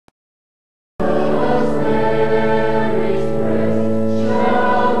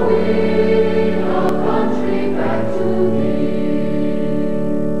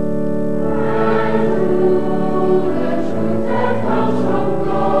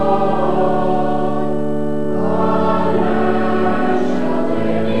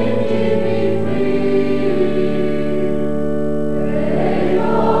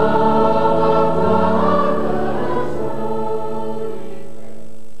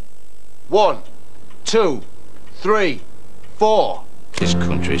1, 2, 3, 4. This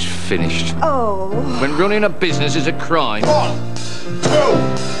country's finished. Oh. When running a business is a crime. 1, 2,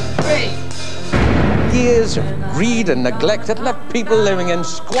 3. Years of greed and neglect had left people living in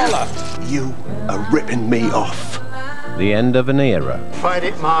squalor. You are ripping me off. The end of an era. Fight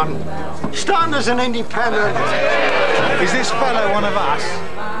it, man. Stand as an independent. Is this fellow one of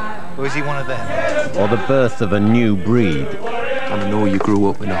us? Or is he one of them? Or the birth of a new breed. And I know you grew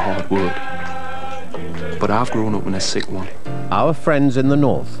up in a hard world, but I've grown up in a sick one. Our Friends in the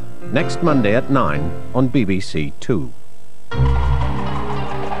North, next Monday at 9 on BBC2.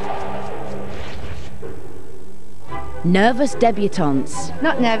 Nervous debutantes.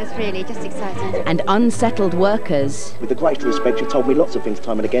 Not nervous, really, just excited. And unsettled workers. With the greatest respect, you've told me lots of things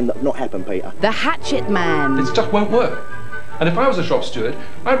time and again that have not happened, Peter. The Hatchet Man. This stuff won't work. And if I was a shop steward,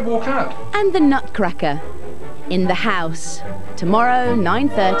 I'd walk out. And the Nutcracker. In the House. Tomorrow,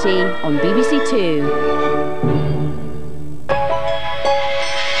 9:30 on BBC2.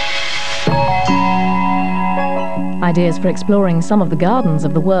 Ideas for exploring some of the gardens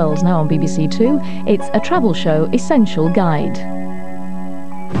of the world now on BBC2. It's a travel show essential guide.